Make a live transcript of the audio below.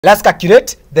Let's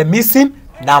calculate the missing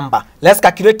number. Let's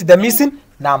calculate the missing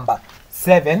number.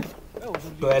 7,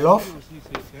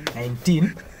 12,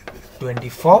 19,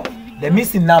 24. The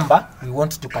missing number we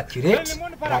want to calculate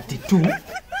 32,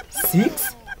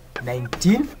 6,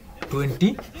 19,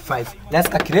 25. Let's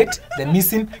calculate the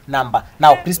missing number.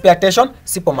 Now, please pay attention.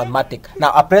 Simple mathematics.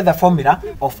 Now, apply the formula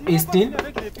of Einstein.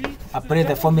 Apply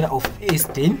the formula of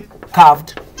Einstein.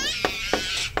 Curved,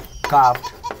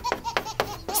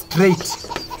 straight,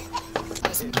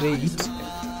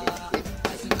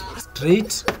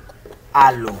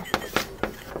 arrow.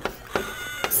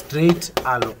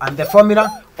 And the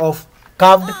formula of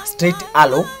curved straight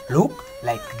arrow look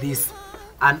like this: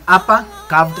 an upper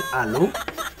curved arrow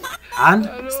and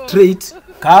straight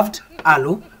curved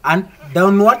arrow and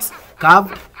downwards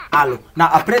curved arrow.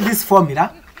 Now apply this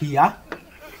formula here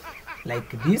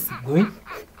like this, going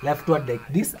leftward like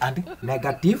this and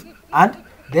negative, and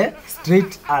the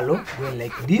straight arrow going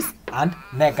like this and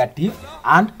negative,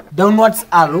 and downwards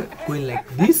arrow going like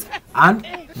this and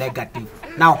negative.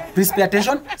 Now please pay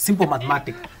attention. Simple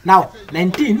mathematics. Now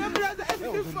 19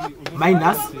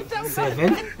 minus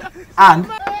 7 and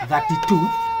 32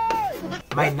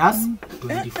 minus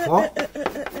 24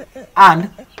 and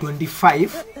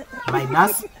 25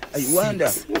 minus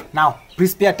 6. Now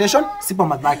please pay attention. Simple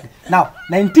mathematics. Now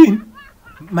 19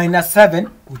 minus 7,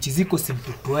 which is equals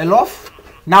into 12.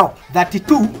 Now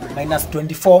 32 minus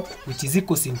 24, which is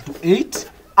equals into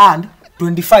 8, and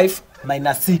 25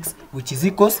 minus 6, which is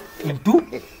equals into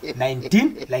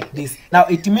 19, like this. Now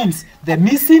it means the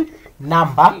missing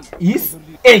number is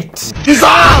 8.